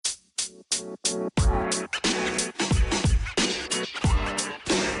All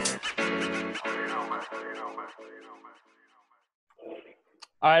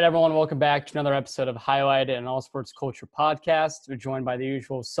right, everyone, welcome back to another episode of Highlighted, an all sports culture podcast. We're joined by the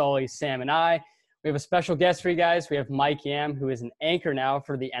usual Sully, Sam, and I. We have a special guest for you guys. We have Mike Yam, who is an anchor now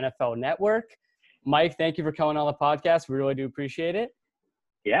for the NFL Network. Mike, thank you for coming on the podcast. We really do appreciate it.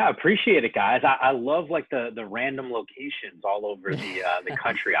 Yeah, appreciate it, guys. I love like the random locations all over the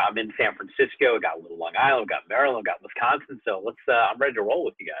country. I'm in San Francisco, got Little Long Island, got Maryland, got Wisconsin. So I'm ready to roll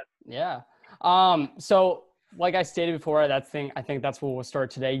with you guys. Yeah. So like I stated before, I think that's where we'll start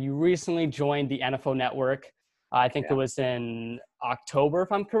today. You recently joined the NFL Network. I think it was in October,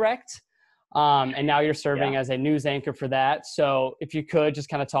 if I'm correct. And now you're serving as a news anchor for that. So if you could just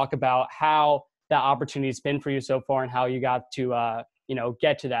kind of talk about how that opportunity's been for you so far and how you got to,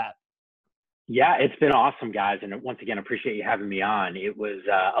 get to that. Yeah, it's been awesome, guys. And once again, appreciate you having me on. It was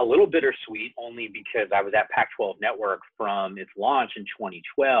a little bittersweet only because I was at Pac-12 Network from its launch in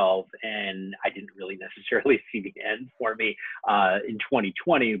 2012, and I didn't really necessarily see the end for me in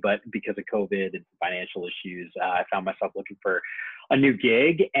 2020, but because of COVID and financial issues, I found myself looking for a new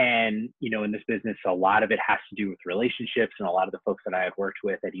gig. And, in this business, a lot of it has to do with relationships, and a lot of the folks that I had worked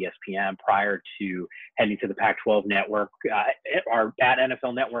with at ESPN prior to heading to the Pac-12 Network are at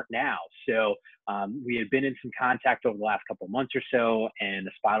NFL Network now. So we had been in some contact over the last couple of months or so, and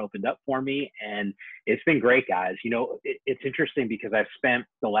the spot opened up for me, and it's been great, guys. It's interesting because I've spent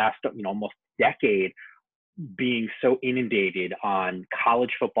the last, almost decade being so inundated on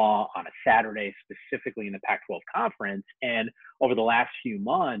college football on a Saturday, specifically in the Pac-12 conference. And over the last few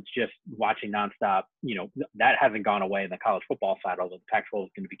months, just watching nonstop, that hasn't gone away in the college football side, although the Pac-12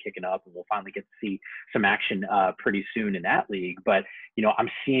 is going to be kicking up and we'll finally get to see some action pretty soon in that league. But,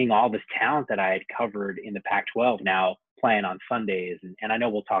 I'm seeing all this talent that I had covered in the Pac-12 now playing on Sundays. And I know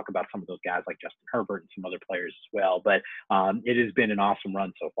we'll talk about some of those guys like Justin Herbert and some other players as well, but it has been an awesome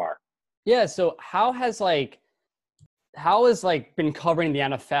run so far. Yeah. So how has been covering the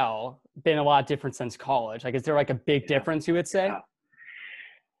NFL been a lot different since college? Is there a big difference you would say?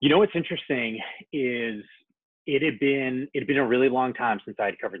 Yeah. What's interesting is it had been a really long time since I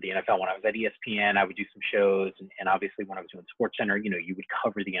had covered the NFL. When I was at ESPN, I would do some shows, and obviously when I was doing SportsCenter, you would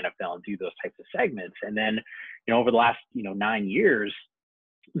cover the NFL and do those types of segments. And then, over the last 9 years,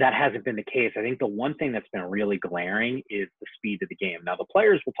 that hasn't been the case. I think the one thing that's been really glaring is the speed of the game. Now, the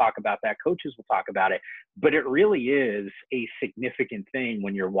players will talk about that, coaches will talk about it, but it really is a significant thing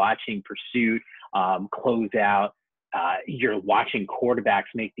when you're watching pursuit, closeout, you're watching quarterbacks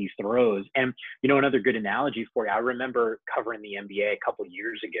make these throws. And, another good analogy for you, I remember covering the NBA a couple of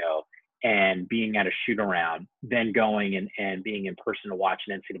years ago and being at a shoot around, then going and being in person to watch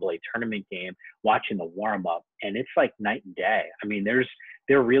an NCAA tournament game, watching the warm up. And it's like night and day. I mean, there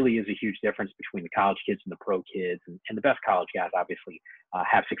really is a huge difference between the college kids and the pro kids, and the best college guys obviously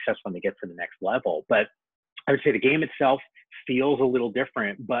have success when they get to the next level. But I would say the game itself feels a little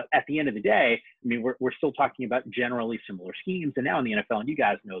different, but at the end of the day, I mean, we're still talking about generally similar schemes. And now in the NFL, and you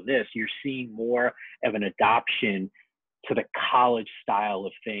guys know this, you're seeing more of an adoption to the college style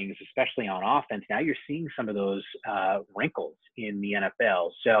of things, especially on offense. Now you're seeing some of those wrinkles in the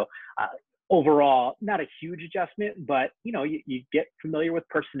NFL. So overall, not a huge adjustment, but you get familiar with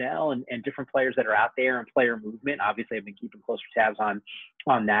personnel and different players that are out there and player movement. Obviously, I've been keeping closer tabs on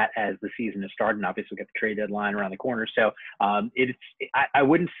that as the season has started, and obviously we got the trade deadline around the corner. So I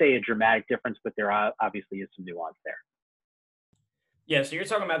wouldn't say a dramatic difference, but there obviously is some nuance there. Yeah, so you're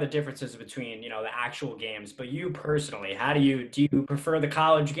talking about the differences between, the actual games, but you personally, do you prefer the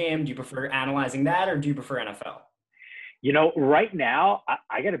college game? Do you prefer analyzing that, or do you prefer NFL? Right now,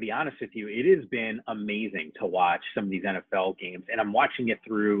 I got to be honest with you, it has been amazing to watch some of these NFL games, and I'm watching it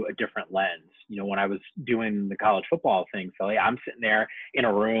through a different lens. When I was doing the college football thing, Philly, I'm sitting there in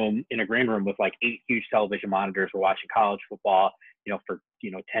a green room with like 8 huge television monitors. We're watching college football, for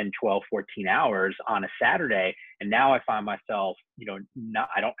 10, 12, 14 hours on a Saturday. And now I find myself, I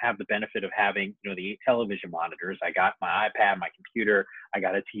don't have the benefit of having, the 8 television monitors. I got my iPad, my computer, I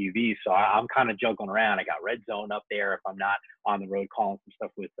got a TV. So I'm kind of juggling around. I got Red Zone up there if I'm not on the road calling some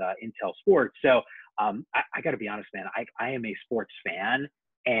stuff with Intel Sports. So I got to be honest, man, I am a sports fan,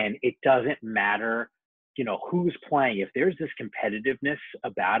 and it doesn't matter, who's playing. If there's this competitiveness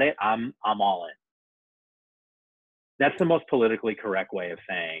about it, I'm all in. That's the most politically correct way of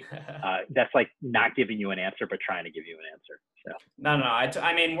saying that's like not giving you an answer, but trying to give you an answer. So No.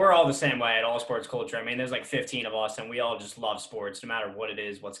 I mean, we're all the same way at All Sports Culture. I mean, there's like 15 of us, and we all just love sports, no matter what it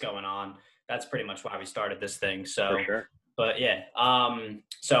is, what's going on. That's pretty much why we started this thing. So for sure. But yeah,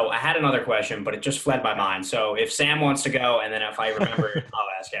 so I had another question, but it just fled my mind. So if Sam wants to go, and then if I remember it, I'll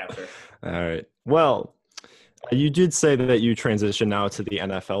ask after. All right. Well, you did say that you transition now to the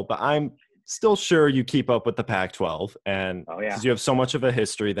NFL, but I'm still sure you keep up with the Pac-12, and Oh, yeah. because you have so much of a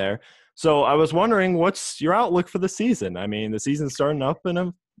history there. So I was wondering, what's your outlook for the season? I mean, the season's starting up in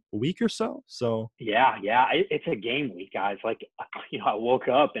a week or so. So Yeah, it's a game week, guys. Like, I woke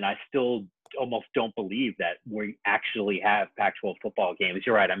up and I still almost don't believe that we actually have Pac-12 football games.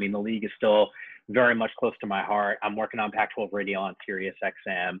 You're right. I mean, the league is still very much close to my heart. I'm working on Pac-12 radio on Sirius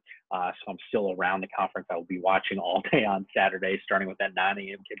XM, so I'm still around the conference. I will be watching all day on Saturday, starting with that 9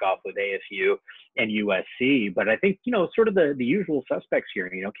 a.m. kickoff with ASU and USC. But I think, sort of the usual suspects here,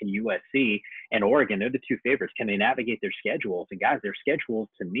 can USC and Oregon, they're the two favorites. Can they navigate their schedules? And guys, their schedules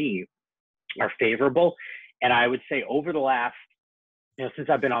to me are favorable. And I would say over the last, since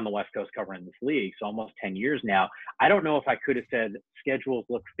I've been on the West Coast covering this league, so almost 10 years now, I don't know if I could have said schedules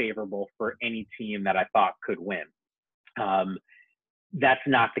look favorable for any team that I thought could win. That's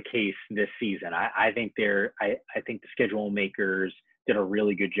not the case this season. I think I think the schedule makers did a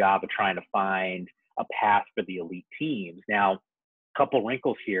really good job of trying to find a path for the elite teams. Now, a couple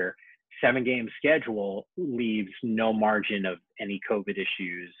wrinkles here. 7-game schedule leaves no margin of any COVID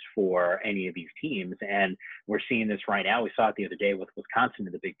issues for any of these teams. And we're seeing this right now. We saw it the other day with Wisconsin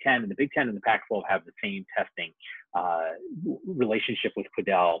in the Big Ten, and the Big Ten and the Pac-12 have the same testing relationship with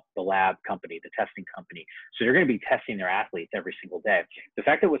Quidel, the lab company, the testing company. So they're going to be testing their athletes every single day. The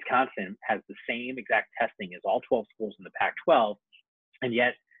fact that Wisconsin has the same exact testing as all 12 schools in the Pac-12 and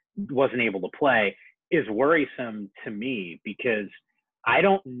yet wasn't able to play is worrisome to me, because I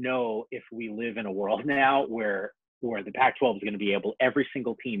don't know if we live in a world now where the Pac-12 is going to be every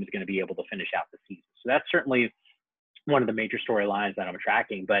single team is going to be able to finish out the season. So that's certainly one of the major storylines that I'm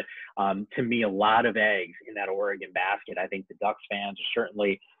tracking. But to me, a lot of eggs in that Oregon basket. I think the Ducks fans are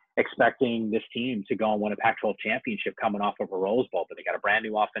certainly expecting this team to go and win a Pac-12 championship coming off of a Rose Bowl, but they got a brand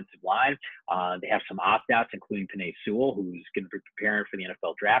new offensive line. They have some opt-outs, including Penei Sewell, who's going to be preparing for the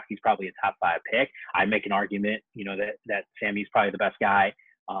NFL draft. He's probably a top 5 pick. I make an argument, that Sammy's probably the best guy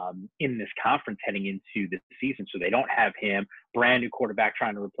in this conference heading into this season. So they don't have him. Brand new quarterback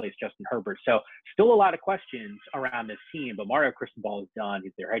trying to replace Justin Herbert. So still a lot of questions around this team, but Mario Cristobal is done.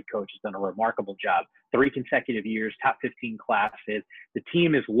 He's their head coach, has done a remarkable job. 3 consecutive years, top 15 classes. The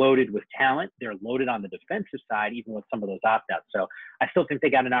team is loaded with talent. They're loaded on the defensive side, even with some of those opt-outs. So I still think they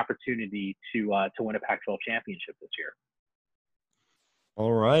got an opportunity to win a Pac-12 championship this year.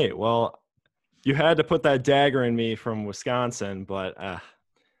 all right. Well, you had to put that dagger in me from Wisconsin, but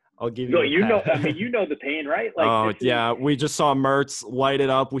I'll give you. The pain, right? Like, yeah, we just saw Mertz light it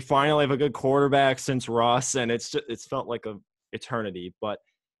up. We finally have a good quarterback since Russ, and it's felt like a eternity. But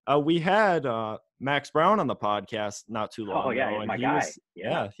we had Max Brown on the podcast not too long ago, and my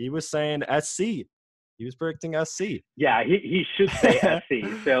guy. He was saying SC. He was predicting SC. Yeah, he should say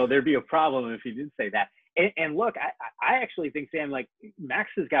SC. So there'd be a problem if he didn't say that. And look, I actually think, Sam, like, Max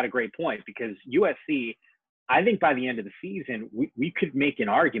has got a great point, because USC, I think by the end of the season, we could make an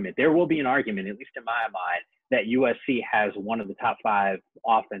argument. There will be an argument, at least in my mind, that USC has one of the top 5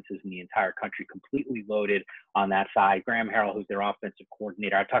 offenses in the entire country, completely loaded on that side. Graham Harrell, who's their offensive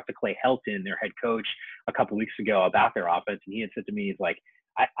coordinator. I talked to Clay Helton, their head coach, a couple weeks ago about their offense, and he had said to me, he's like,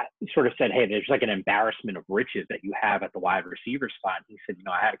 I sort of said, hey, there's like an embarrassment of riches that you have at the wide receiver spot. And he said,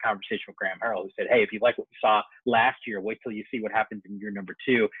 I had a conversation with Graham Harrell, who said, hey, if you like what you saw last year, wait till you see what happens in year number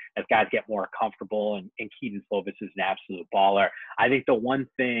 2 as guys get more comfortable. And Keaton Slovis is an absolute baller. I think the one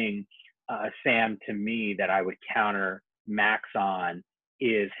thing, Sam, to me, that I would counter Max on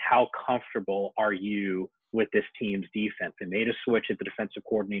is how comfortable are you with this team's defense? They made a switch at the defensive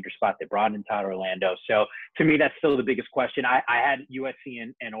coordinator spot. They brought in Todd Orlando. So to me, that's still the biggest question. I had USC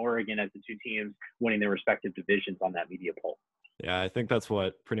and Oregon as the 2 teams winning their respective divisions on that media poll. Yeah, I think that's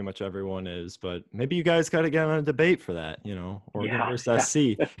what pretty much everyone is. But maybe you guys got to get on a debate for that, Oregon versus SC.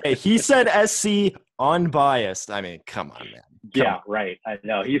 Hey, he said SC unbiased. I mean, come on, man. Come on. Right. I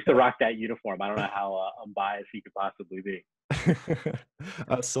know. He used to rock that uniform. I don't know how unbiased he could possibly be.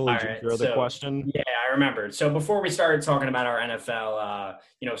 So your other question? Yeah, I remembered. So before we started talking about our NFL,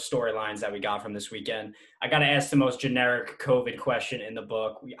 storylines that we got from this weekend, I got to ask the most generic COVID question in the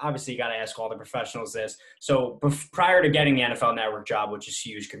book. We obviously got to ask all the professionals this. So prior to getting the NFL Network job, which is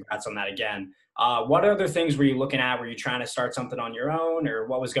huge, congrats on that again. What other things were you looking at? Were you trying to start something on your own, or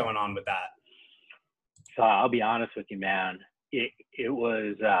what was going on with that? So I'll be honest with you, man. It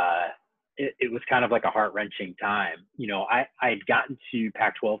was kind of like a heart-wrenching time. I had gotten to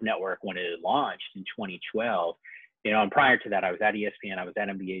Pac-12 Network when it had launched in 2012. And prior to that, I was at ESPN, I was at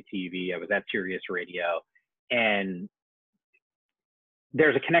NBA TV, I was at Sirius Radio. And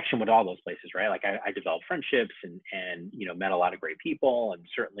there's a connection with all those places, right? Like I developed friendships and, you know, met a lot of great people. And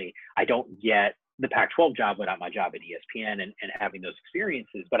certainly I don't get the Pac-12 job without my job at ESPN and having those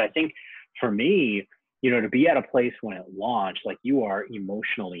experiences. But I think for me, you know, to be at a place when it launched, like you are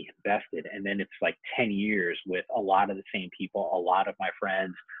emotionally invested. And then it's like 10 years with a lot of the same people, a lot of my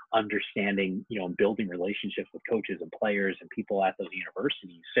friends, understanding, you know, building relationships with coaches and players and people at those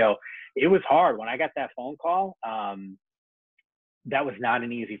universities. So it was hard when I got that phone call. That was not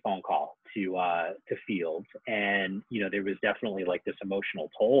an easy phone call to field. And, you know, there was definitely like this emotional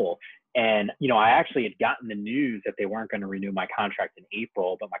toll. And, you know, I actually had gotten the news that they weren't going to renew my contract in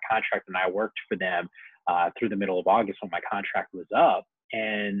April, but my contract and I worked for them through the middle of August when my contract was up.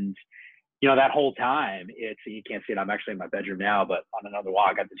 And, you know, that whole time, you can't see it, I'm actually in my bedroom now, but on another wall,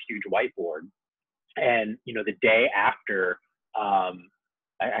 I got this huge whiteboard. And, you know, the day after, I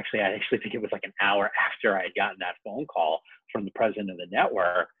actually think it was like an hour after I had gotten that phone call from the president of the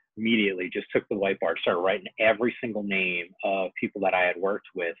network, immediately just took the whiteboard, started writing every single name of people that I had worked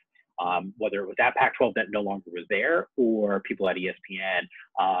with, whether it was at Pac-12 that no longer was there or people at ESPN,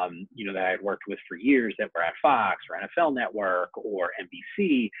 you know, that I had worked with for years that were at Fox or NFL Network or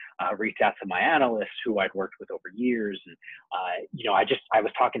NBC, reached out to my analysts who I'd worked with over years. And, you know, I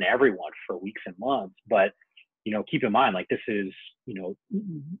was talking to everyone for weeks and months, but, you know, keep in mind, like this is, you know,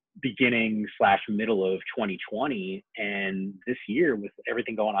 beginning/middle of 2020. And this year with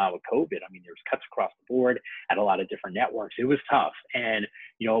everything going on with COVID, I mean, there was cuts across the board at a lot of different networks. It was tough. And,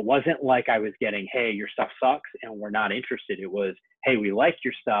 you know, it wasn't like I was getting, hey, your stuff sucks and we're not interested. It was, hey, we like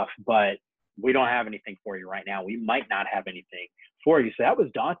your stuff, but we don't have anything for you right now. We might not have anything for you. So that was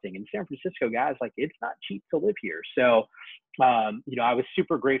daunting. In San Francisco, guys, like it's not cheap to live here. So, you know, I was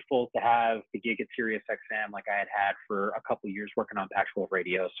super grateful to have the gig at SiriusXM like I had for a couple of years working on Pac-12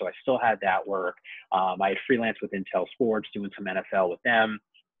 radio. So I still had that work. I had freelanced with Intel Sports, doing some NFL with them.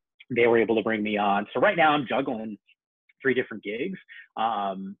 They were able to bring me on. So right now I'm juggling 3 different gigs,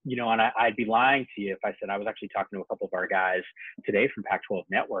 you know, and I'd be lying to you if I said I was actually talking to a couple of our guys today from Pac-12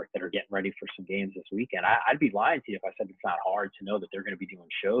 Network that are getting ready for some games this weekend. I'd be lying to you if I said it's not hard to know that they're going to be doing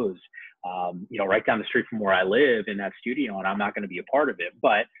shows, you know, right down the street from where I live in that studio, and I'm not going to be a part of it.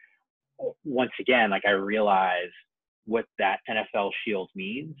 But once again, like I realize what that NFL Shield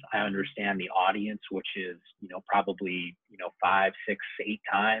means. I understand the audience, which is, you know, probably, you know, 5, 6, 8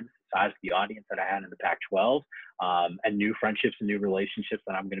 times the size of the audience that I had in the Pac-12, and new friendships and new relationships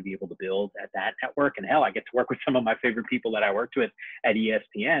that I'm going to be able to build at that network. And hell, I get to work with some of my favorite people that I worked with at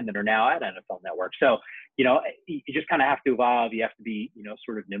ESPN that are now at NFL Network. So, you know, you just kind of have to evolve. You have to be, you know,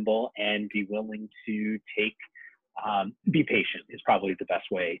 sort of nimble and be willing to be patient is probably the best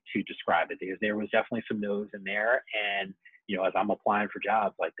way to describe it, because there was definitely some no's in there. And, you know, as I'm applying for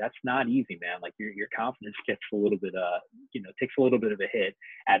jobs, like that's not easy, man. Like your confidence gets a little bit, you know, takes a little bit of a hit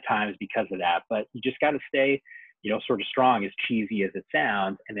at times because of that, but you just got to stay, you know, sort of strong, as cheesy as it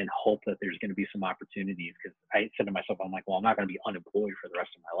sounds, and then hope that there's going to be some opportunities. Because I said to myself, I'm like, well, I'm not going to be unemployed for the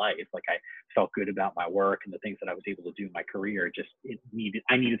rest of my life. Like I felt good about my work and the things that I was able to do in my career.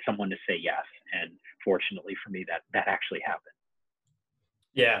 I needed someone to say yes. And fortunately for me, that actually happened.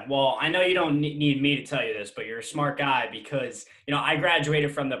 Yeah, well, I know you don't need me to tell you this, but you're a smart guy because, you know, I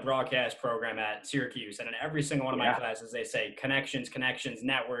graduated from the broadcast program at Syracuse, and in every single one of my classes, they say connections,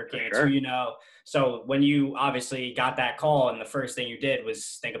 networking, it's who you know. So when you obviously got that call and the first thing you did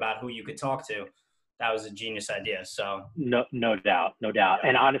was think about who you could talk to, that was a genius idea. So no doubt. Yeah.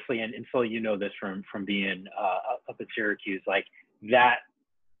 And honestly, and Phil, you know this from being up at Syracuse, like that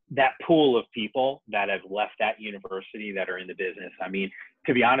pool of people that have left that university that are in the business. I mean,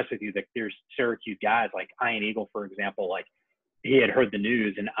 to be honest with you, there's Syracuse guys like Ian Eagle, for example, like he had heard the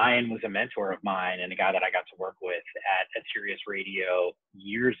news, and Ian was a mentor of mine and a guy that I got to work with at Sirius Radio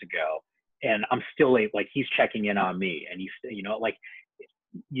years ago. And I'm still like, he's checking in on me, and he's, you know, like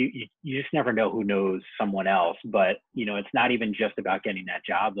you just never know who knows someone else. But, you know, it's not even just about getting that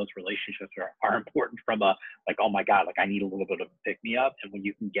job. Those relationships are important from like, oh my God, like I need a little bit of a pick me up. And when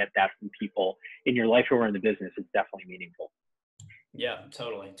you can get that from people in your life who are in the business, it's definitely meaningful. Yeah,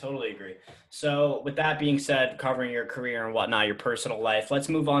 totally agree. So with that being said, covering your career and whatnot, your personal life, let's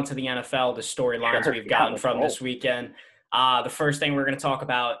move on to the NFL, the storylines we've gotten from this weekend. The first thing we're going to talk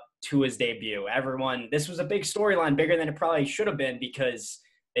about, Tua's debut. This was a big storyline, bigger than it probably should have been, because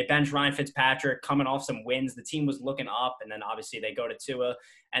they benched Ryan Fitzpatrick coming off some wins. The team was looking up, and then obviously they go to Tua.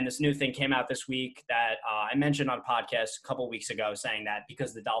 And this new thing came out this week that I mentioned on a podcast a couple weeks ago, saying that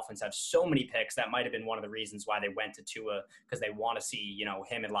because the Dolphins have so many picks, that might have been one of the reasons why they went to Tua, because they want to see, you know,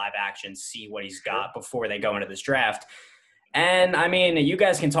 him in live action, see what he's got before they go into this draft. And I mean, you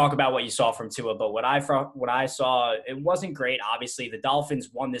guys can talk about what you saw from Tua, but what I saw, it wasn't great. Obviously, the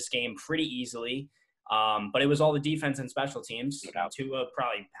Dolphins won this game pretty easily, but it was all the defense and special teams. Tua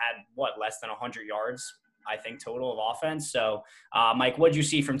probably had less than 100 yards, I think, total of offense. So, Mike, what did you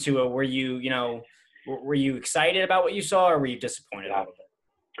see from Tua? Were you excited about what you saw, or were you disappointed a little bit?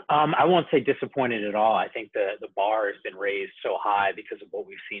 I won't say disappointed at all. I think the bar has been raised so high because of what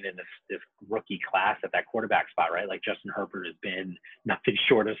we've seen in this rookie class at that quarterback spot, right? Like Justin Herbert has been nothing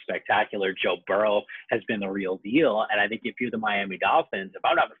short of spectacular. Joe Burrow has been the real deal. And I think if you're the Miami Dolphins, if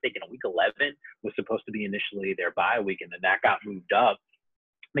I'm not mistaken, week 11 was supposed to be initially their bye week, and then that got moved up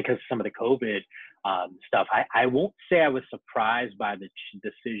because of some of the COVID stuff. I won't say I was surprised by the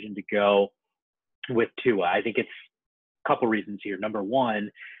decision to go with Tua. I think it's a couple reasons here. Number one,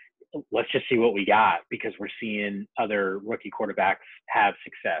 let's just see what we got, because we're seeing other rookie quarterbacks have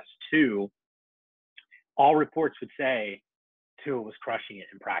success. Two, all reports would say Tua was crushing it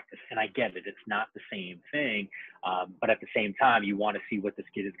in practice. And I get it. It's not the same thing. But at the same time, you want to see what this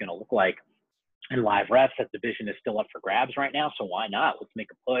kid is going to look like in live reps. That division is still up for grabs right now. So why not? Let's make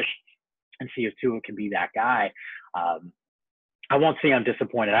a push and see if Tua can be that guy. I won't say I'm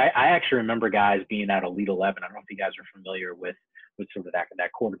disappointed. I actually remember guys being at Elite 11. I don't know if you guys are familiar with sort of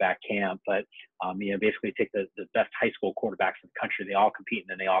that quarterback camp, but basically take the best high school quarterbacks in the country. They all compete, and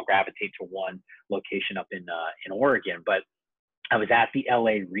then they all gravitate to one location up in Oregon. But I was at the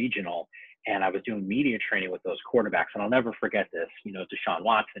LA Regional, and I was doing media training with those quarterbacks, and I'll never forget this. Deshaun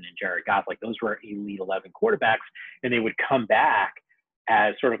Watson and Jared Goff, like those were Elite 11 quarterbacks, and they would come back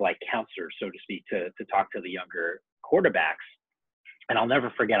as sort of like counselors, so to speak, to talk to the younger quarterbacks. And I'll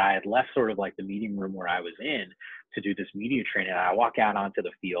never forget, I had left sort of like the meeting room where I was in to do this media training. And I walk out onto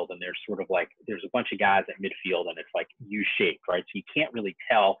the field, and there's a bunch of guys at midfield, and it's like U-shaped, right? So you can't really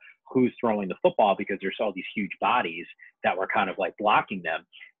tell who's throwing the football because there's all these huge bodies that were kind of like blocking them.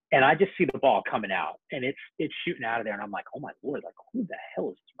 And I just see the ball coming out, and it's shooting out of there. And I'm like, oh my Lord, like who the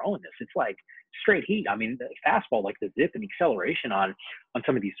hell is throwing this? It's like straight heat. I mean, the fastball, like the zip and acceleration on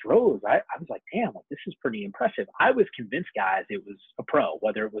some of these throws, I was like, damn, like this is pretty impressive. I was convinced, guys, it was a pro,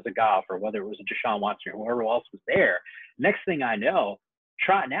 whether it was a Goff or whether it was a Deshaun Watson or whoever else was there. Next thing I know,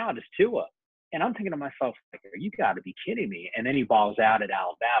 trotting out is Tua. And I'm thinking to myself, like, you got to be kidding me. And then he balls out at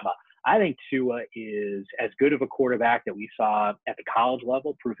Alabama. I think Tua is as good of a quarterback that we saw at the college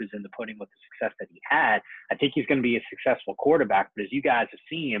level. Proof is in the pudding with the success that he had. I think he's going to be a successful quarterback. But as you guys have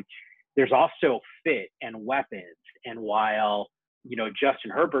seen, there's also fit and weapons. And while,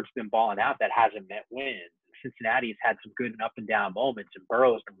 Justin Herbert's been balling out, that hasn't meant wins. Cincinnati's had some good and up and down moments, and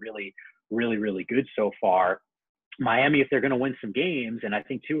Burrow's been really, really, really good so far. Miami, if they're going to win some games, and I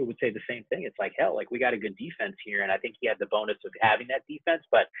think Tua would say the same thing. It's like, hell, like we got a good defense here, and I think he had the bonus of having that defense.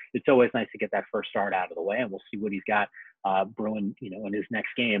 But it's always nice to get that first start out of the way, and we'll see what he's got brewing, in his next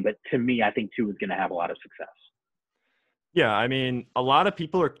game. But to me, I think Tua is going to have a lot of success. Yeah, I mean, a lot of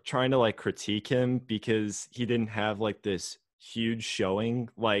people are trying to like critique him because he didn't have like this huge showing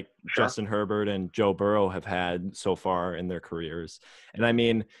like Justin Herbert and Joe Burrow have had so far in their careers. And I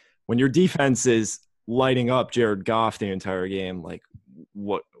mean, when your defense is lighting up Jared Goff the entire game, like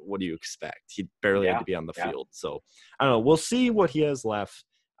what do you expect? He barely had to be on the field. So I don't know. We'll see what he has left.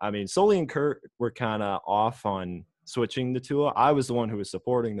 I mean, Sully and Kurt were kind of off on switching the Tua. I was the one who was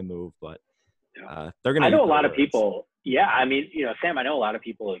supporting the move, but they're going to. I know a lot of people. Yeah, I mean, Sam, I know a lot of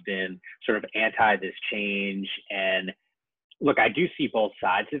people have been sort of anti this change. And look, I do see both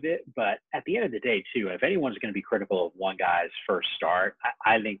sides of it. But at the end of the day, too, if anyone's going to be critical of one guy's first start,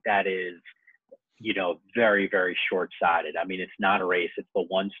 I think that is, very, very short-sighted. I mean, it's not a race. It's the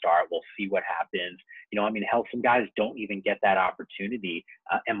one start. We'll see what happens. Hell, some guys don't even get that opportunity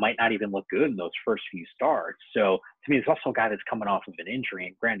and might not even look good in those first few starts. So to me, it's also a guy that's coming off of an injury.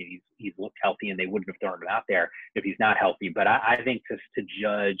 And granted, he's looked healthy, and they wouldn't have thrown him out there if he's not healthy. But I think to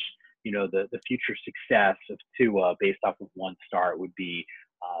judge, the future success of Tua based off of one start would be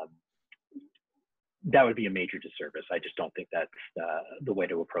that would be a major disservice. I just don't think that's the way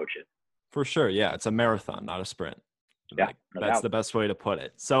to approach it. For sure. Yeah. It's a marathon, not a sprint. Yeah, that's the best way to put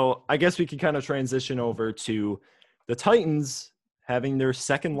it. So I guess we can kind of transition over to the Titans having their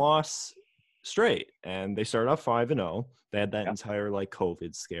second loss straight. And they started off 5-0. They had that entire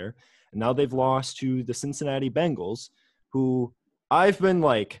COVID scare. And now they've lost to the Cincinnati Bengals, who I've been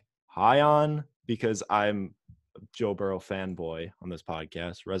high on because I'm a Joe Burrow fanboy on this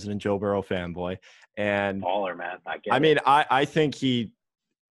podcast, resident Joe Burrow fanboy. And baller, man. I think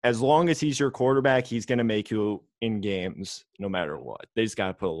as long as he's your quarterback, he's going to make you in games no matter what. They just got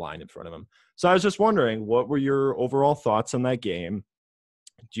to put a line in front of him. So I was just wondering, what were your overall thoughts on that game?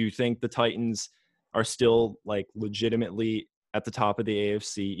 Do you think the Titans are still like legitimately at the top of the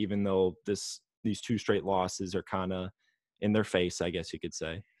AFC, even though these 2 straight losses are kind of in their face, I guess you could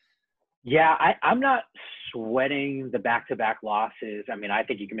say. Yeah, I'm not sweating the back-to-back losses. I mean, I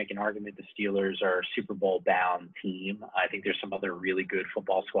think you can make an argument the Steelers are a Super Bowl-bound team. I think there's some other really good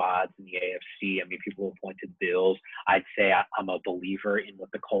football squads in the AFC. I mean, people have pointed Bills. I'd say I'm a believer in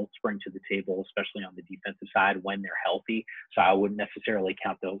what the Colts bring to the table, especially on the defensive side when they're healthy. So I wouldn't necessarily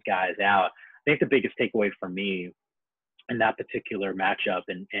count those guys out. I think the biggest takeaway for me in that particular matchup,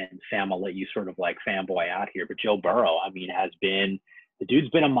 and Sam, I'll let you sort of like fanboy out here, but Joe Burrow, I mean, the dude's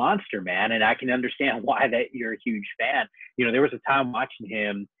been a monster, man, and I can understand why that you're a huge fan. You know, there was a time watching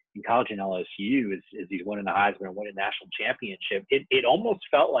him in college in LSU as he's winning the Heisman and winning national championship. It almost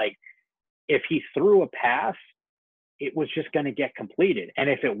felt like if he threw a pass, it was just going to get completed. And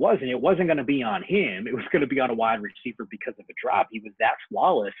if it wasn't going to be on him. It was going to be on a wide receiver because of a drop. He was that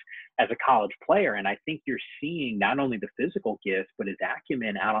flawless as a college player. And I think you're seeing not only the physical gifts, but his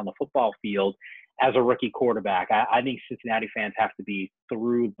acumen out on the football field as a rookie quarterback. I think Cincinnati fans have to be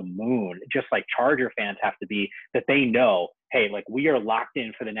through the moon, just like Charger fans have to be, that they know, hey, like we are locked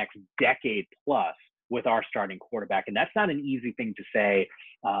in for the next decade plus with our starting quarterback. And that's not an easy thing to say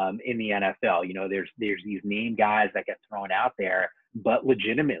in the NFL. You know, there's these name guys that get thrown out there, but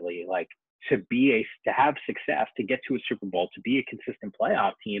legitimately, like to have success, to get to a Super Bowl, to be a consistent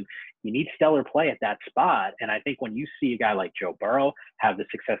playoff team, you need stellar play at that spot. And I think when you see a guy like Joe Burrow have the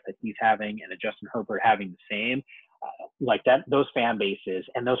success that he's having and a Justin Herbert having the same, like that, those fan bases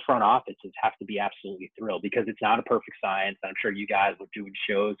and those front offices have to be absolutely thrilled, because it's not a perfect science. I'm sure you guys were doing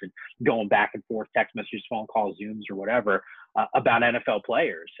shows and going back and forth, text messages, phone calls, Zooms, or whatever about NFL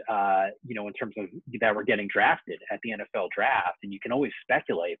players, you know, in terms of that were getting drafted at the NFL draft. And you can always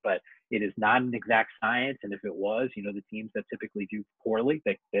speculate, but it is not an exact science. And if it was, you know, the teams that typically do poorly,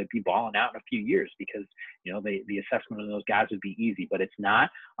 they'd be balling out in a few years, because, you know, the assessment of those guys would be easy, but it's not.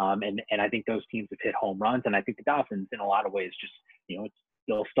 And I think those teams have hit home runs. And I think the Dolphins, in a lot of ways, just, you know,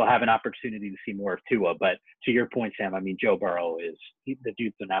 they'll still have an opportunity to see more of Tua. But to your point, Sam, I mean, Joe Burrow the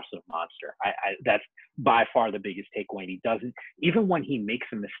dude's an absolute monster. That's by far the biggest takeaway. And he doesn't, even when he makes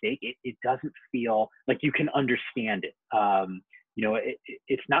a mistake, it doesn't feel like you can understand it. You know,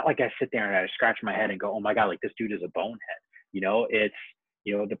 it's not like I sit there and I scratch my head and go, oh my God, like this dude is a bonehead. You know, it's,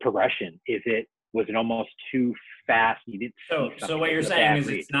 you know, the progression. Was it almost too fast? You didn't. So what you're saying is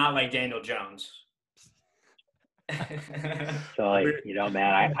it's not like Daniel Jones. So, like, you know,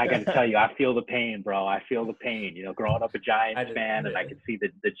 man, I got to tell you, I feel the pain, bro. I feel the pain. You know, growing up a Giants fan, and I could see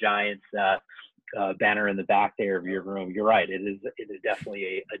the Giants banner in the back there of your room. You're right. It is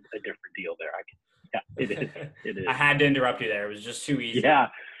definitely a different deal there. It is. I had to interrupt you there. It was just too easy. Yeah.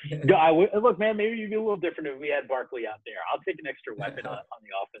 Look, man, maybe you'd be a little different if we had Barkley out there. I'll take an extra weapon on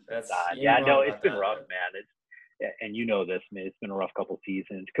the offensive side. Yeah, no, it's been rough, man. And you know this, man. It's been a rough couple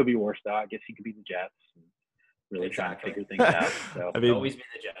seasons. Could be worse, though. I guess he could be the Jets. Really trying to figure things out. So. I mean, always be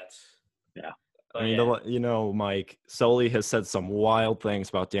the Jets. Yeah. I mean, you know, Mike, Sully has said some wild things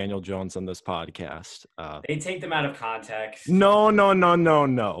about Daniel Jones on this podcast. They take them out of context. No.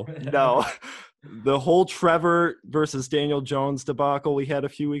 The whole Trevor versus Daniel Jones debacle we had a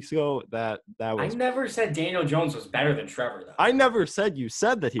few weeks ago, that was. I never said Daniel Jones was better than Trevor, though. I never said you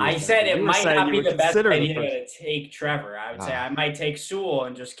said that he was. I said it might not be the best idea to take Trevor. I would say I might take Sewell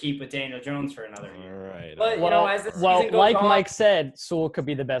and just keep with Daniel Jones for another year. All right. But, you know, as the season goes like on, Mike said, Sewell could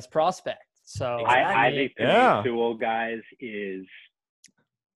be the best prospect. So I think the Sewell guys is.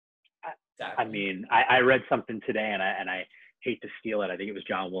 I mean, I read something today, and I hate to steal it. I think it was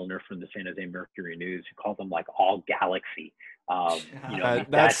John Wilner from the San Jose Mercury News who called them like all galaxy. You know,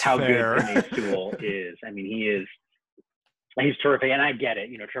 that's how fair. Good Penei Sewell is. I mean, he's terrific, and I get it.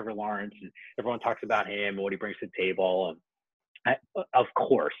 You know, Trevor Lawrence, and everyone talks about him and what he brings to the table, and of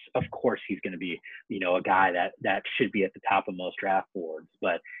course, he's going to be, you know, a guy that should be at the top of most draft boards.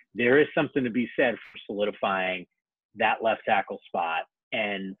 But there is something to be said for solidifying that left tackle spot,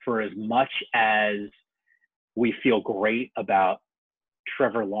 and for as much as we feel great about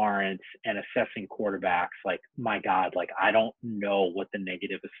Trevor Lawrence and assessing quarterbacks, like, my God, like, I don't know what the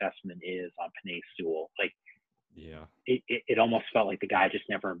negative assessment is on Penei Sewell. Like, yeah, it almost felt like the guy just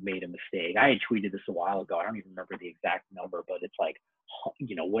never made a mistake. I had tweeted this a while ago. I don't even remember the exact number, but it's like,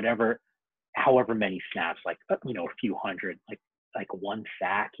 you know, however many snaps, like, you know, a few hundred, like one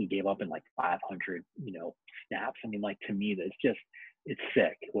sack he gave up in like 500, you know, snaps. I mean, like, to me, it's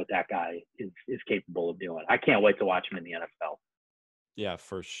sick what that guy is capable of doing. I can't wait to watch him in the NFL. Yeah,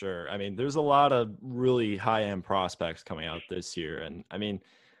 for sure. I mean, there's a lot of really high-end prospects coming out this year. And, I mean,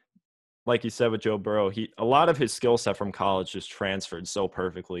 like you said with Joe Burrow, a lot of his skill set from college just transferred so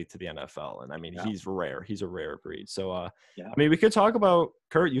perfectly to the NFL. And I mean, he's rare. He's a rare breed. So, I mean, we could talk about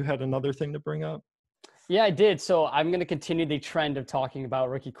Kurt. You had another thing to bring up. Yeah, I did. So I'm going to continue the trend of talking about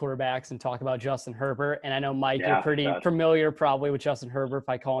rookie quarterbacks and talk about Justin Herbert. And I know, Mike, you're pretty familiar probably with Justin Herbert if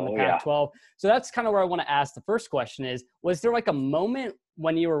I call him the Pac-12. So that's kind of where I want to ask. The first question is, was there like a moment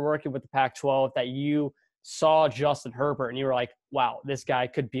when you were working with the Pac-12 that you saw Justin Herbert and you were like, wow, this guy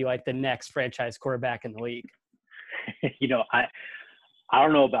could be like the next franchise quarterback in the league? You know, I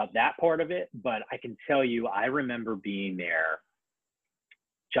don't know about that part of it, but I can tell you, I remember being there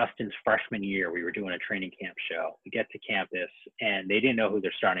Justin's freshman year. We were doing a training camp show. We get to campus and they didn't know who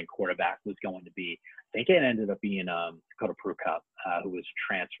their starting quarterback was going to be. I think it ended up being Dakota Prukop, who was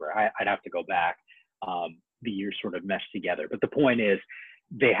a transfer. I'd have to go back. The years sort of meshed together. But the point is,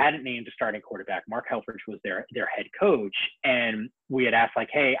 they hadn't named a starting quarterback. Mark Helfrich was their head coach. And we had asked, like,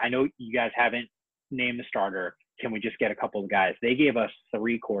 hey, I know you guys haven't named the starter. Can we just get a couple of guys? They gave us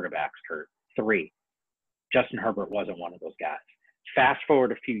 3 quarterbacks, Kurt. 3. Justin Herbert wasn't one of those guys. Fast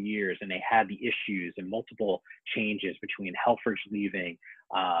forward a few years, and they had the issues and multiple changes between Helfrich leaving,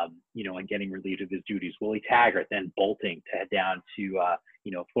 and getting relieved of his duties. Willie Taggart then bolting to head down to,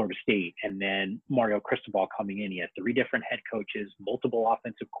 Florida State, and then Mario Cristobal coming in. He had 3 different head coaches, multiple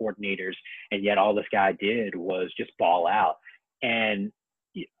offensive coordinators, and yet all this guy did was just ball out. And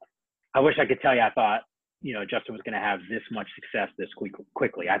I wish I could tell you I thought, Justin was going to have this much success this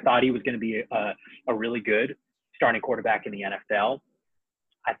quickly. I thought he was going to be a really good starting quarterback in the NFL.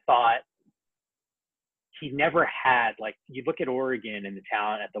 I thought he never had, like, you look at Oregon and the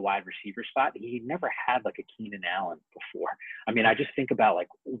talent at the wide receiver spot, he never had like a Keenan Allen before. I mean, I just think about like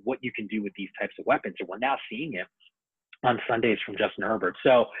what you can do with these types of weapons, and we're now seeing it on Sundays from Justin Herbert.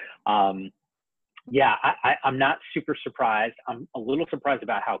 So, I'm not super surprised. I'm a little surprised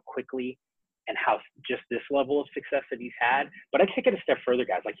about how quickly and how just this level of success that he's had. But I take it a step further,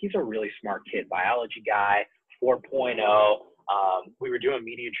 guys. Like, he's a really smart kid, biology guy, 4.0. We were doing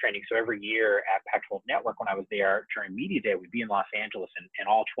media training. So every year at Pac-12 Network, when I was there during media day, we'd be in Los Angeles, and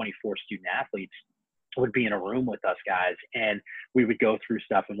all 24 student athletes would be in a room with us guys. And we would go through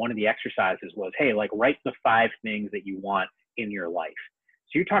stuff. And one of the exercises was, hey, like, write the 5 things that you want in your life.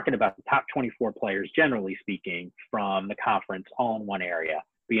 So you're talking about the top 24 players, generally speaking, from the conference, all in one area.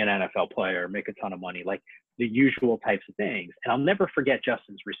 Be an NFL player, make a ton of money, like the usual types of things. And I'll never forget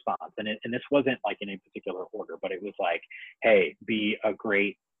Justin's response. And this wasn't like in a particular order, but it was like, hey, be a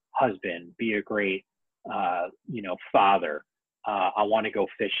great husband, be a great, father. I want to go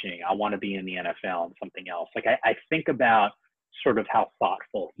fishing. I want to be in the NFL and something else. Like, I think about sort of how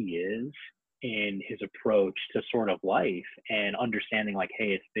thoughtful he is in his approach to sort of life and understanding, like, hey,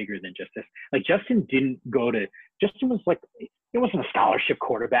 it's bigger than just this. Like, Justin was like, he wasn't a scholarship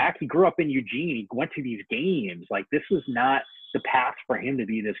quarterback. He grew up in Eugene. He went to these games. Like, this was not the path for him to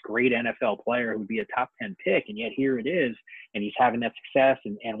be this great NFL player who would be a top 10 pick. And yet here it is. And he's having that success.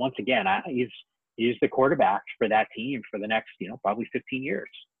 And once again, he's the quarterback for that team for the next, probably 15 years.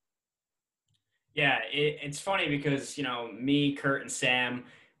 Yeah, it's funny because, me, Kurt, and Sam,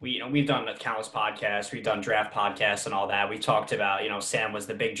 we've done countless podcasts. We've done draft podcasts and all that. We talked about, Sam was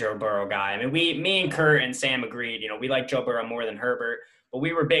the big Joe Burrow guy. I mean, me and Kurt and Sam agreed, we like Joe Burrow more than Herbert, but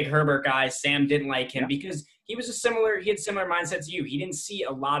we were big Herbert guys. Sam didn't like him because he had similar mindset to you. He didn't see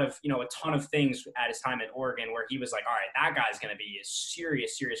a lot of, a ton of things at his time at Oregon where he was like, all right, that guy's going to be a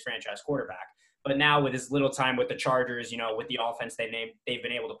serious franchise quarterback. But now with his little time with the Chargers, with the offense they've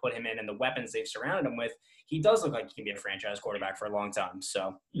been able to put him in and the weapons they've surrounded him with, he does look like he can be a franchise quarterback for a long time.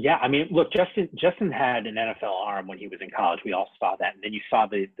 So yeah, I mean, look, Justin had an NFL arm when he was in college. We all saw that, and then you saw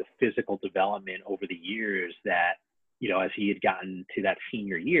the physical development over the years that, as he had gotten to that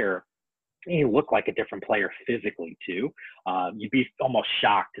senior year, he looked like a different player physically too. You'd be almost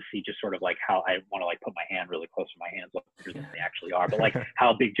shocked to see just sort of like how I want to like put my hand really close to my hands look bigger than they actually are, but like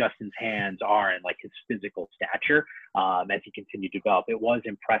how big Justin's hands are and like his physical stature as he continued to develop. It was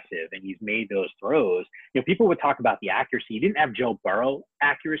impressive, and he's made those throws. People would talk about the accuracy. He didn't have Joe Burrow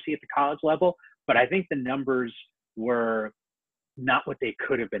accuracy at the college level, but I think the numbers were not what they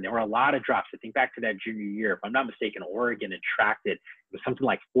could have been. There were a lot of drops. I think back to that junior year, if I'm not mistaken, Oregon attracted, it was something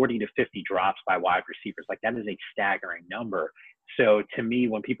like 40 to 50 drops by wide receivers. Like, that is a staggering number. So to me,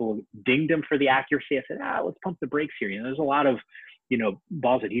 when people dinged him for the accuracy, I said, let's pump the brakes here. There's a lot of,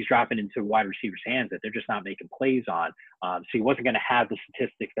 balls that he's dropping into wide receivers' hands that they're just not making plays on. So he wasn't going to have the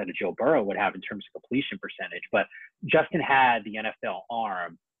statistics that a Joe Burrow would have in terms of completion percentage, but Justin had the NFL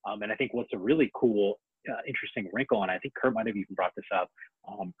arm. And I think what's a really cool interesting wrinkle, and I think Kurt might have even brought this up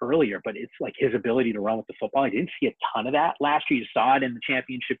earlier, but it's like his ability to run with the football. I didn't see a ton of that last year. You saw it in the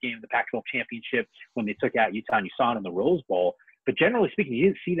championship game, the Pac-12 championship, when they took out Utah, and you saw it in the Rose Bowl. But generally speaking, you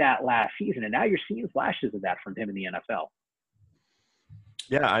didn't see that last season, and now you're seeing flashes of that from him in the NFL.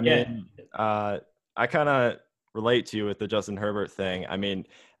 Yeah, I mean, I kind of relate to you with the Justin Herbert thing. I mean,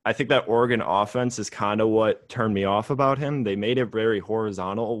 I think that Oregon offense is kind of what turned me off about him. They made it very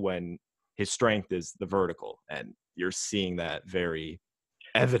horizontal when his strength is the vertical, and you're seeing that very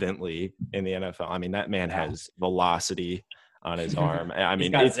evidently in the NFL. I mean, that man has velocity on his arm. I mean,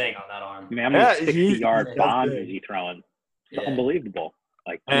 he's got a zing on that arm. I mean, how many 60-yard bombs is he throwing? It's unbelievable.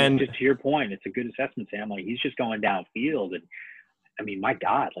 Like, and just to your point, it's a good assessment, Sam. Like, he's just going downfield, and I mean, my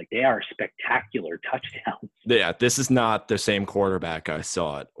God, like, they are spectacular touchdowns. Yeah, this is not the same quarterback I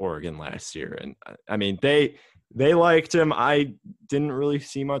saw at Oregon last year. And I mean, they liked him. I didn't really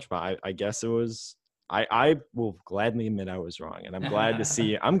see much, but I guess it was I will gladly admit I was wrong. And I'm glad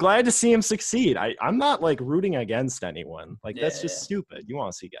to see him succeed. I'm not like rooting against anyone. Like, that's just stupid. You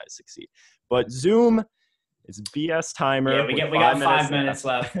want to see guys succeed. But Zoom, it's a BS timer. Yeah, we got 5 minutes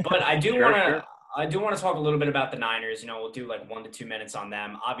left. But I do want to talk a little bit about the Niners. You know, we'll do like 1 to 2 minutes on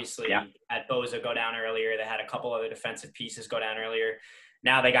them. Obviously, at Boza go down earlier. They had a couple other defensive pieces go down earlier.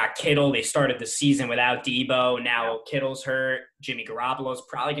 Now they got Kittle. They started the season without Debo. Now Kittle's hurt. Jimmy Garoppolo's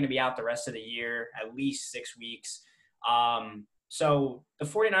probably going to be out the rest of the year, at least 6 weeks. So the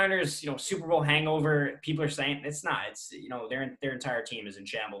 49ers, you know, Super Bowl hangover, people are saying it's not. It's, you know, their entire team is in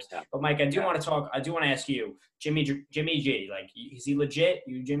shambles. Yeah. But Mike, I do want to ask you, Jimmy G, like, is he legit?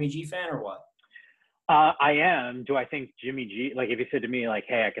 You a Jimmy G fan or what? I am. Do I think Jimmy G, like, if you said to me, like,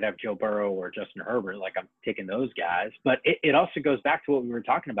 hey, I could have Joe Burrow or Justin Herbert, like, I'm taking those guys. But it also goes back to what we were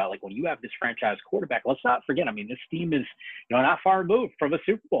talking about. Like, when you have this franchise quarterback, let's not forget, I mean, this team is, you know, not far removed from a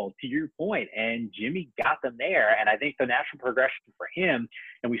Super Bowl, to your point. And Jimmy got them there. And I think the natural progression for him,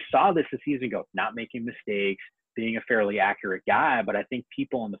 and we saw this season go, not making mistakes, being a fairly accurate guy, but I think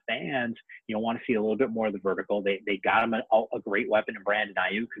people and the fans, you know, want to see a little bit more of the vertical. They got him a great weapon in Brandon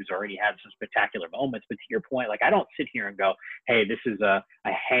Ayuk, who's already had some spectacular moments. But to your point, like, I don't sit here and go, hey, this is a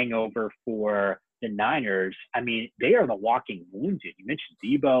hangover for the Niners. I mean, they are the walking wounded. You mentioned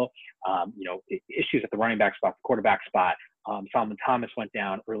Debo, you know, issues at the running back spot, the quarterback spot. Solomon Thomas went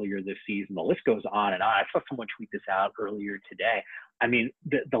down earlier this season. The list goes on and on. I saw someone tweet this out earlier today. I mean,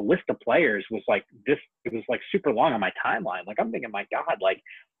 the list of players was like this. It was like super long on my timeline. Like, I'm thinking, my God, like,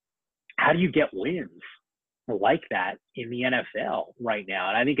 how do you get wins like that in the NFL right now?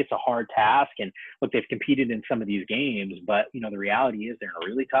 And I think it's a hard task. And look, they've competed in some of these games, but, you know, the reality is they're in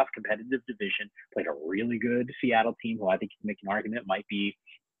a really tough competitive division, played a really good Seattle team who I think you can make an argument might be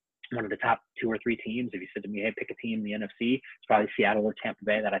one of the top 2 or 3 teams. If you said to me, hey, pick a team in the NFC, it's probably Seattle or Tampa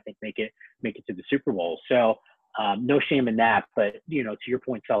Bay that I think make it to the Super Bowl. So no shame in that, but, you know, to your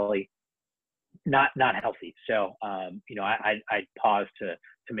point, Sully, not healthy. So, you know, I'd pause to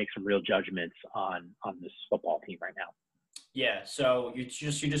make some real judgments on this football team right now. Yeah. So you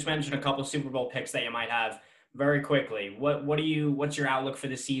just mentioned a couple Super Bowl picks that you might have very quickly. What's your outlook for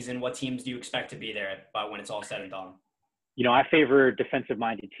the season? What teams do you expect to be there by when it's all said and done? You know, I favor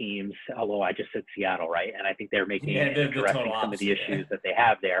defensive-minded teams, although I just said Seattle, right? And I think they're addressing some of the issues that they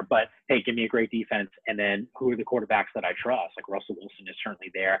have there. But, hey, give me a great defense, and then who are the quarterbacks that I trust? Like, Russell Wilson is certainly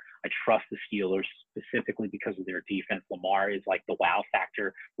there. I trust the Steelers specifically because of their defense. Lamar is like the wow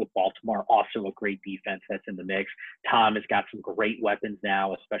factor with Baltimore, also a great defense that's in the mix. Tom has got some great weapons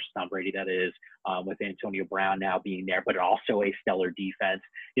now, especially Tom Brady, that is, with Antonio Brown now being there, but also a stellar defense.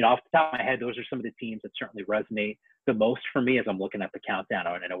 You know, off the top of my head, those are some of the teams that certainly resonate the most for me as I'm looking at the countdown.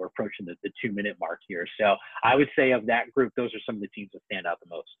 I know we're approaching the 2-minute mark here. So I would say of that group, those are some of the teams that stand out the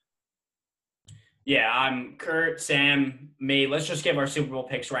most. Yeah, I'm Kurt, Sam, me. Let's just give our Super Bowl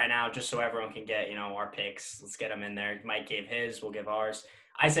picks right now just so everyone can get, you know, our picks. Let's get them in there. Mike gave his, we'll give ours.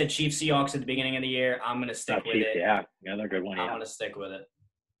 I said Chiefs Seahawks at the beginning of the year. I'm going to stick with it. Yeah, they're a good one. I'm going to stick with it.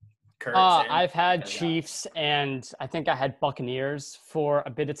 Kurt, I've had Chiefs, and I think I had Buccaneers for a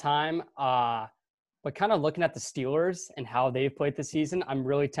bit of time. But kind of looking at the Steelers and how they've played this season, I'm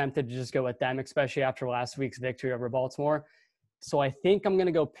really tempted to just go with them, especially after last week's victory over Baltimore. So I think I'm going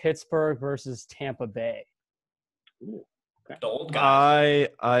to go Pittsburgh versus Tampa Bay. Ooh, okay. The old guy.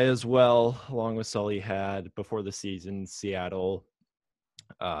 I as well, along with Sully, had before the season Seattle,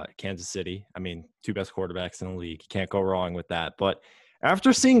 Kansas City. I mean, 2 best quarterbacks in the league. You can't go wrong with that. But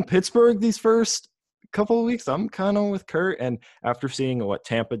after seeing Pittsburgh these first couple of weeks, I'm kind of with Kurt. And after seeing what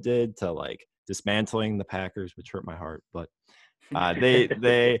Tampa did to, like, dismantling the Packers, which hurt my heart, but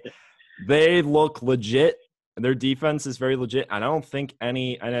they look legit. Their defense is very legit. I don't think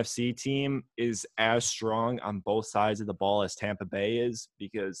any NFC team is as strong on both sides of the ball as Tampa Bay is,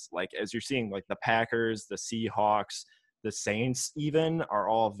 because like as you're seeing, like the Packers, the Seahawks, the Saints even are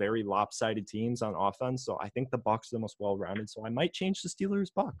all very lopsided teams on offense. So I think the Bucs are the most well-rounded. So I might change the Steelers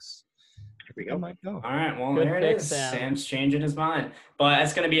Bucs. Here we go. I might go. All right, well, Good there it pick, is. Sam. Sam's changing his mind. But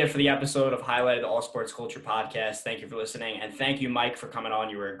that's going to be it for the episode of Highlight, the All Sports Culture Podcast. Thank you for listening. And thank you, Mike, for coming on.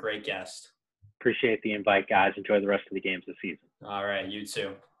 You were a great guest. Appreciate the invite, guys. Enjoy the rest of the games this season. All right, you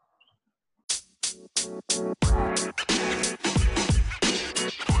too.